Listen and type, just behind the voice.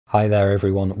Hi there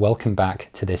everyone, welcome back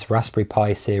to this Raspberry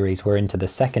Pi series. We're into the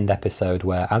second episode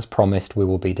where, as promised, we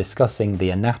will be discussing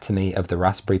the anatomy of the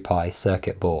Raspberry Pi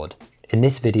circuit board. In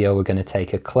this video we're going to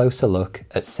take a closer look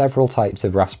at several types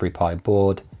of Raspberry Pi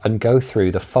board and go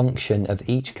through the function of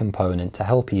each component to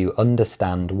help you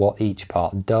understand what each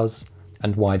part does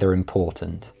and why they're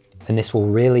important. And this will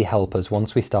really help us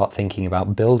once we start thinking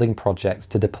about building projects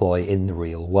to deploy in the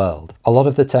real world. A lot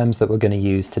of the terms that we're going to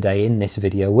use today in this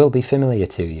video will be familiar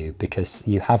to you because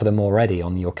you have them already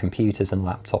on your computers and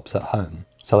laptops at home.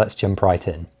 So let's jump right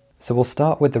in. So we'll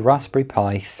start with the Raspberry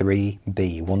Pi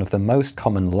 3B, one of the most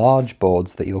common large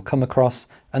boards that you'll come across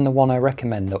and the one I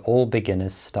recommend that all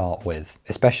beginners start with,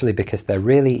 especially because they're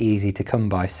really easy to come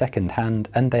by second-hand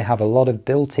and they have a lot of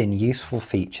built-in useful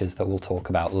features that we'll talk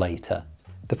about later.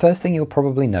 The first thing you'll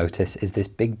probably notice is this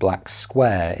big black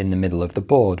square in the middle of the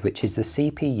board, which is the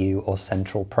CPU or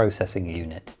central processing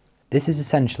unit. This is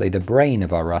essentially the brain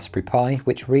of our Raspberry Pi,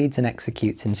 which reads and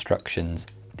executes instructions.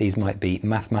 These might be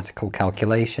mathematical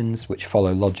calculations, which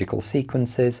follow logical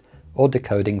sequences, or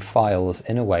decoding files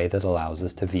in a way that allows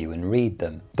us to view and read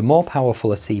them. The more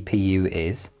powerful a CPU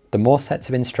is, the more sets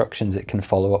of instructions it can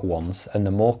follow at once, and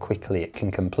the more quickly it can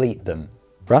complete them.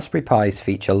 Raspberry Pis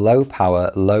feature low power,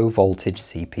 low voltage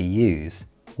CPUs.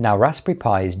 Now Raspberry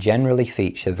Pis generally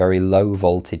feature very low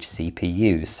voltage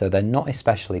CPUs, so they're not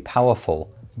especially powerful,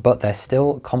 but they're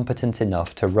still competent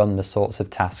enough to run the sorts of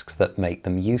tasks that make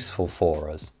them useful for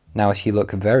us. Now if you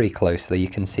look very closely you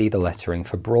can see the lettering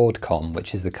for Broadcom,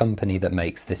 which is the company that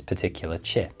makes this particular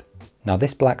chip. Now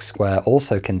this black square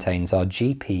also contains our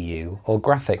GPU or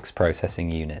graphics processing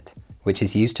unit, which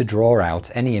is used to draw out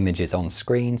any images on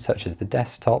screen, such as the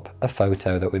desktop, a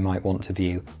photo that we might want to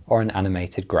view, or an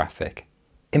animated graphic.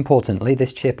 Importantly,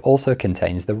 this chip also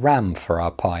contains the RAM for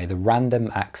our Pi, the random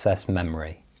access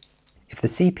memory. If the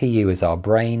CPU is our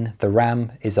brain, the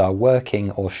RAM is our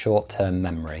working or short-term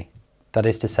memory. That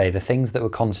is to say, the things that we're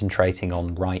concentrating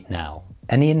on right now.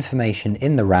 Any information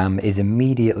in the RAM is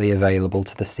immediately available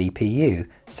to the CPU,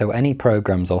 so any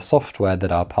programs or software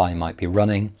that our Pi might be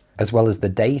running, as well as the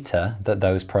data that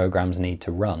those programs need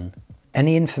to run.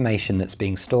 Any information that's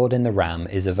being stored in the RAM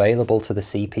is available to the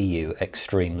CPU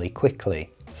extremely quickly.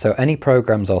 So any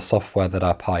programs or software that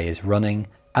our Pi is running,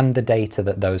 and the data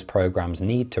that those programs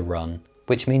need to run,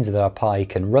 which means that our Pi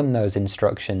can run those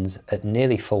instructions at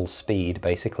nearly full speed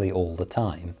basically all the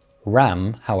time.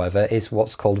 RAM, however, is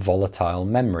what's called volatile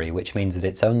memory, which means that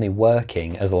it's only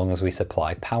working as long as we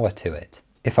supply power to it.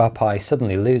 If our Pi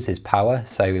suddenly loses power,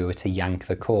 say we were to yank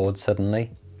the cord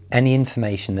suddenly, any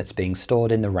information that's being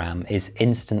stored in the RAM is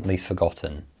instantly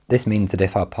forgotten. This means that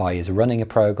if our Pi is running a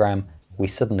program, we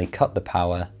suddenly cut the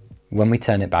power. When we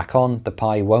turn it back on, the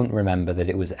Pi won't remember that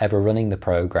it was ever running the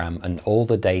program and all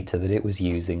the data that it was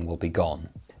using will be gone.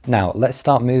 Now let's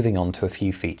start moving on to a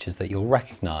few features that you'll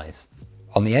recognize.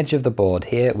 On the edge of the board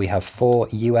here we have 4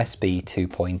 USB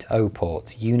 2.0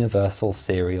 ports, universal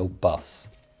serial bus.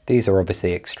 These are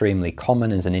obviously extremely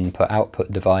common as an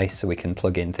input-output device, so we can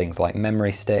plug in things like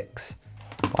memory sticks.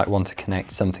 Might want to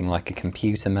connect something like a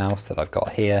computer mouse that I've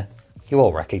got here. You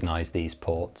all recognise these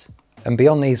ports. And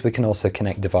beyond these we can also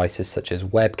connect devices such as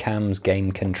webcams,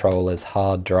 game controllers,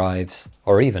 hard drives,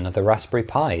 or even other Raspberry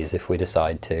Pis if we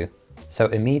decide to. So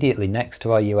immediately next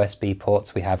to our USB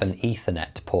ports we have an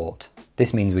Ethernet port.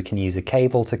 This means we can use a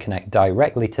cable to connect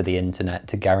directly to the internet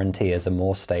to guarantee us a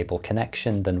more stable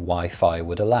connection than Wi-Fi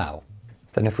would allow.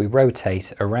 Then if we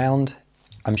rotate around,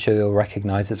 I'm sure you'll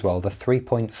recognise as well the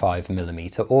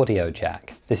 3.5mm audio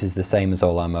jack. This is the same as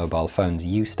all our mobile phones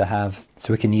used to have,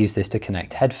 so we can use this to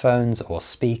connect headphones or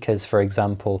speakers, for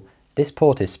example. This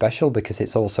port is special because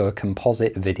it's also a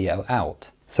composite video out.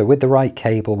 So with the right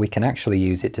cable we can actually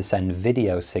use it to send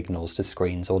video signals to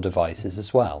screens or devices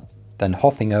as well. Then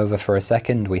hopping over for a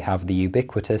second, we have the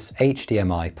ubiquitous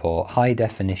HDMI port, high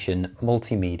definition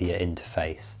multimedia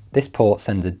interface. This port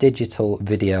sends a digital,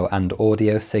 video and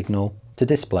audio signal to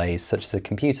displays such as a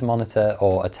computer monitor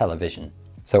or a television.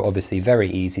 So obviously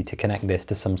very easy to connect this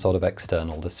to some sort of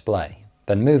external display.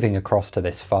 Then moving across to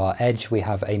this far edge, we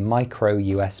have a micro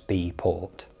USB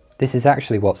port. This is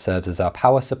actually what serves as our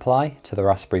power supply to the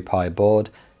Raspberry Pi board.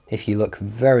 If you look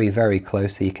very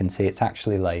closely you can see it's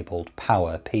actually labelled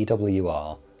Power,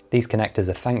 PWR. These connectors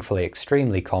are thankfully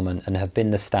extremely common and have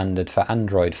been the standard for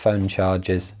Android phone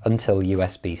chargers until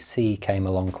USB-C came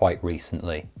along quite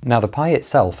recently. Now the Pi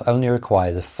itself only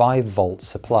requires a 5-volt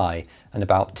supply and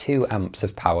about 2 amps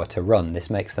of power to run. This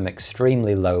makes them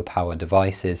extremely low power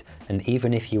devices, and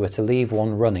even if you were to leave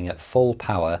one running at full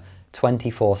power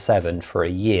 24/7 for a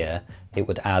year, it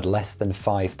would add less than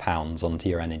 £5 onto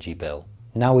your energy bill.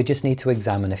 Now we just need to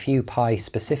examine a few Pi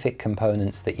specific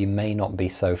components that you may not be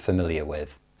so familiar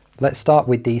with. Let's start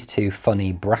with these two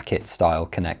funny bracket style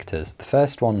connectors. The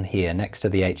first one here next to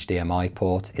the HDMI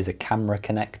port is a camera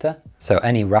connector. So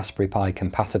any Raspberry Pi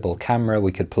compatible camera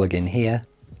we could plug in here.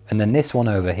 And then this one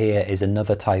over here is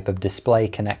another type of display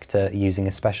connector using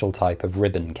a special type of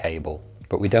ribbon cable.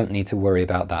 But we don't need to worry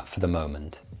about that for the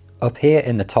moment. Up here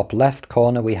in the top left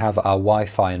corner we have our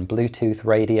Wi-Fi and Bluetooth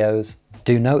radios.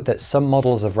 Do note that some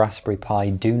models of Raspberry Pi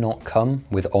do not come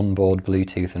with onboard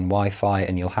Bluetooth and Wi-Fi,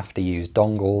 and you'll have to use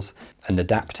dongles and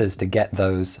adapters to get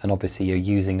those, and obviously you're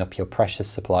using up your precious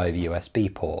supply of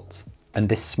USB ports. And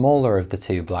this smaller of the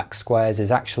two black squares is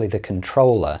actually the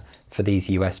controller for these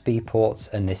USB ports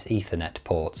and this Ethernet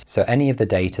ports. So any of the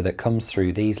data that comes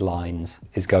through these lines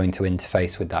is going to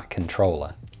interface with that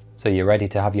controller. So you're ready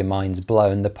to have your minds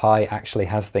blown. The Pi actually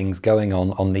has things going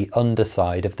on the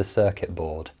underside of the circuit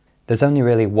board. There's only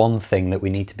really one thing that we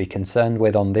need to be concerned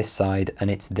with on this side, and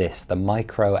it's this, the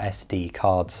micro SD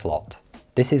card slot.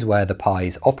 This is where the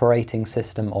Pi's operating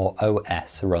system, or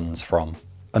OS, runs from.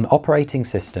 An operating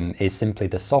system is simply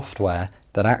the software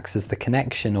that acts as the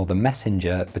connection or the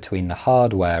messenger between the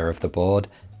hardware of the board,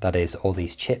 that is all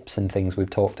these chips and things we've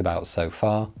talked about so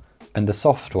far, and the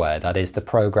software, that is the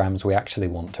programs we actually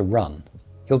want to run.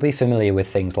 You'll be familiar with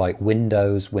things like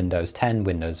Windows, Windows 10,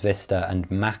 Windows Vista, and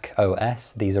Mac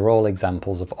OS. These are all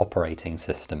examples of operating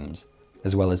systems,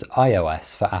 as well as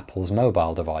iOS for Apple's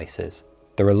mobile devices.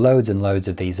 There are loads and loads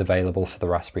of these available for the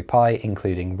Raspberry Pi,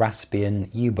 including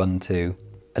Raspbian, Ubuntu,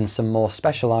 and some more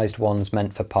specialized ones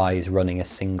meant for Pis running a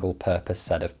single purpose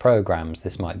set of programs.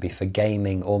 This might be for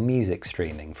gaming or music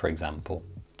streaming, for example.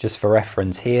 Just for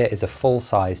reference, here is a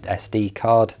full-sized SD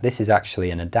card. This is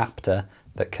actually an adapter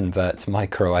that converts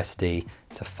micro SD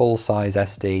to full-size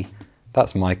SD.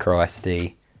 That's micro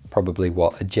SD, probably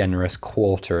what, a generous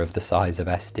quarter of the size of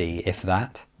SD, if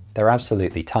that. They're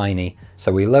absolutely tiny,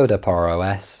 so we load up our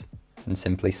OS and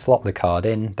simply slot the card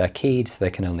in. They're keyed, so they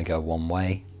can only go one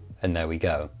way, and there we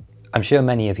go. I'm sure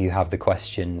many of you have the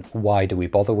question, why do we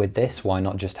bother with this? Why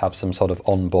not just have some sort of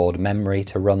onboard memory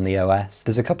to run the OS?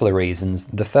 There's a couple of reasons.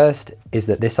 The first is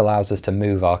that this allows us to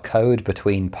move our code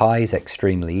between Pis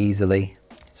extremely easily,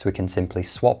 so we can simply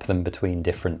swap them between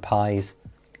different Pis.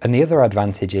 And the other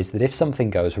advantage is that if something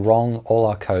goes wrong, all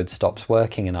our code stops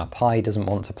working and our Pi doesn't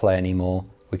want to play anymore,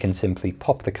 we can simply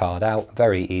pop the card out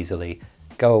very easily,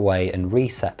 go away and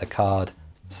reset the card,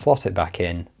 slot it back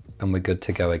in, and we're good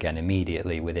to go again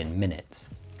immediately within minutes.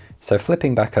 So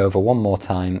flipping back over one more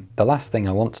time, the last thing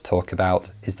I want to talk about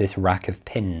is this rack of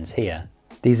pins here.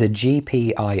 These are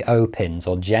GPIO pins,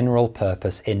 or general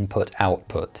purpose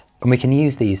input-output, and we can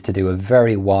use these to do a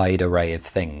very wide array of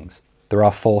things. There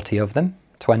are 40 of them,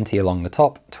 20 along the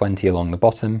top, 20 along the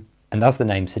bottom, and as the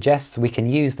name suggests, we can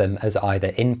use them as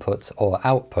either inputs or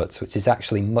outputs, which is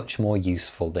actually much more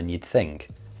useful than you'd think.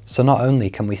 So not only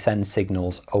can we send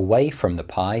signals away from the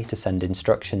Pi to send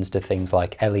instructions to things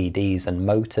like LEDs and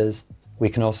motors, we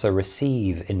can also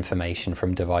receive information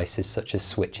from devices such as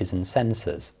switches and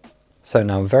sensors. So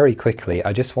now very quickly,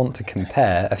 I just want to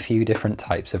compare a few different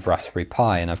types of Raspberry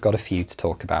Pi, and I've got a few to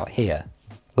talk about here.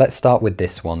 Let's start with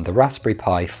this one, the Raspberry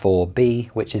Pi 4B,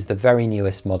 which is the very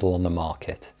newest model on the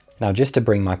market. Now just to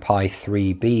bring my Pi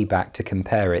 3B back to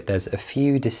compare it, there's a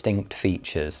few distinct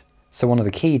features. So one of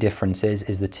the key differences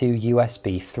is the two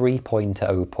USB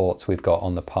 3.0 ports we've got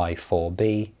on the Pi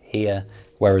 4B here,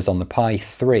 whereas on the Pi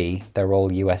 3 they're all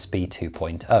USB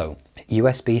 2.0.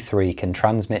 USB 3 can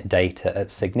transmit data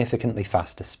at significantly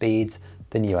faster speeds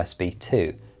than USB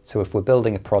 2, so if we're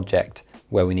building a project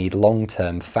where we need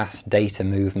long-term fast data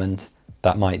movement,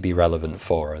 that might be relevant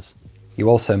for us. You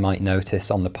also might notice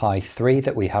on the Pi 3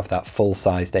 that we have that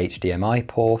full-sized HDMI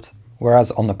port, whereas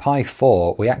on the Pi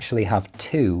 4 we actually have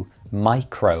two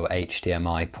micro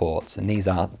HDMI ports, and these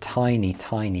are tiny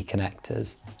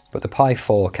connectors. But the Pi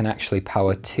 4 can actually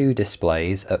power two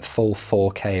displays at full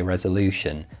 4K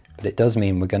resolution, but it does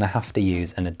mean we're going to have to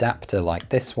use an adapter like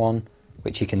this one,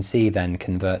 which you can see then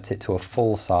converts it to a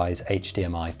full-size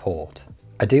HDMI port.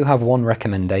 I do have one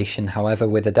recommendation, however,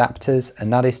 with adapters,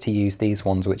 and that is to use these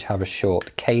ones which have a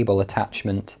short cable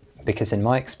attachment, because in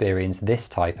my experience this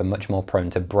type are much more prone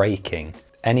to breaking.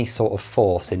 Any sort of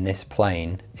force in this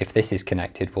plane, if this is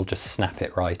connected, will just snap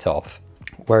it right off.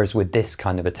 Whereas with this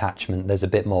kind of attachment, there's a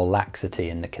bit more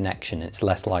laxity in the connection, it's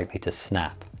less likely to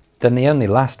snap. Then the only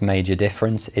last major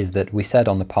difference is that we said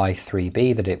on the Pi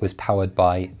 3B that it was powered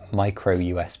by micro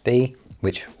USB,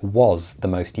 which was the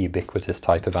most ubiquitous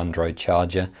type of Android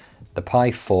charger. The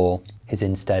Pi 4 is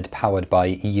instead powered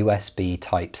by USB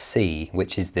Type-C,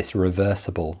 which is this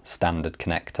reversible standard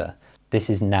connector. This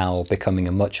is now becoming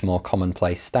a much more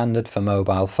commonplace standard for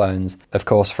mobile phones, of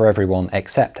course for everyone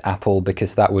except Apple,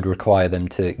 because that would require them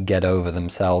to get over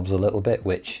themselves a little bit,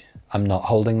 which I'm not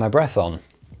holding my breath on.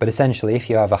 But essentially, if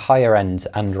you have a higher end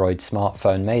Android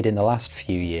smartphone made in the last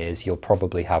few years, you'll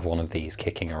probably have one of these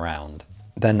kicking around.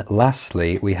 Then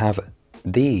lastly, we have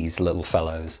these little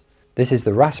fellows. This is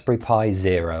the Raspberry Pi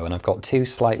Zero, and I've got two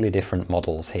slightly different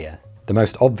models here. The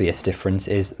most obvious difference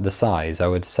is the size. I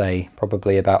would say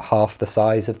probably about half the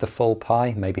size of the full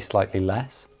Pi, maybe slightly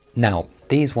less. Now,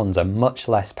 these ones are much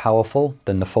less powerful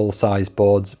than the full-size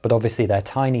boards, but obviously their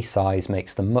tiny size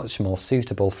makes them much more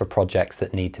suitable for projects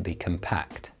that need to be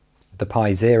compact. The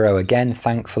Pi Zero again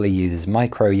thankfully uses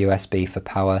micro USB for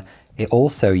power. It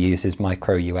also uses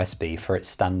micro USB for its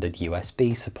standard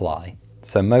USB supply.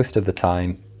 So most of the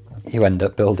time, you end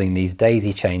up building these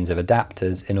daisy chains of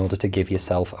adapters in order to give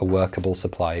yourself a workable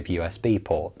supply of USB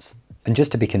ports. And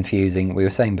just to be confusing, we were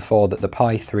saying before that the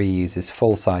Pi 3 uses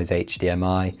full-size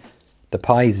HDMI. The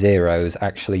Pi Zeros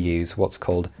actually use what's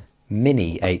called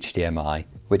mini HDMI,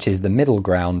 which is the middle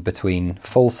ground between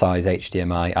full-size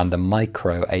HDMI and the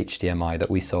micro HDMI that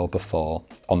we saw before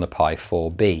on the Pi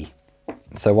 4B.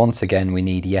 So once again, we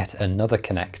need yet another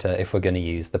connector if we're going to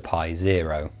use the Pi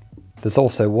Zero. There's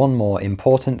also one more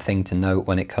important thing to note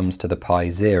when it comes to the Pi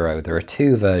Zero. There are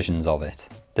two versions of it.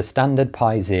 The standard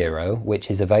Pi Zero, which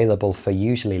is available for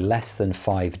usually less than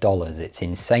 $5, it's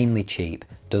insanely cheap,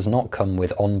 does not come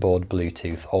with onboard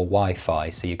Bluetooth or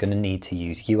Wi-Fi, so you're going to need to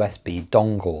use USB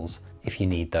dongles if you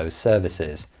need those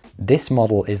services. This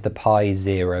model is the Pi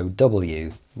Zero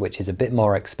W, which is a bit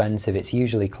more expensive. It's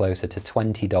usually closer to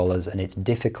 $20 and it's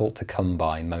difficult to come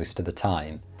by most of the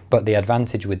time. But the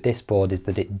advantage with this board is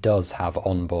that it does have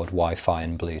onboard Wi-Fi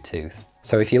and Bluetooth.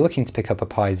 So if you're looking to pick up a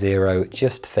Pi Zero,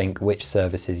 just think which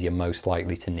services you're most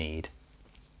likely to need.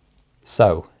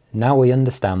 So, now we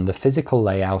understand the physical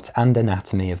layout and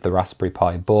anatomy of the Raspberry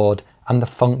Pi board and the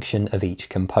function of each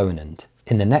component.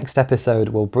 In the next episode,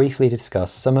 we'll briefly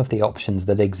discuss some of the options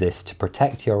that exist to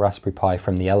protect your Raspberry Pi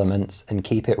from the elements and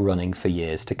keep it running for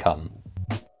years to come.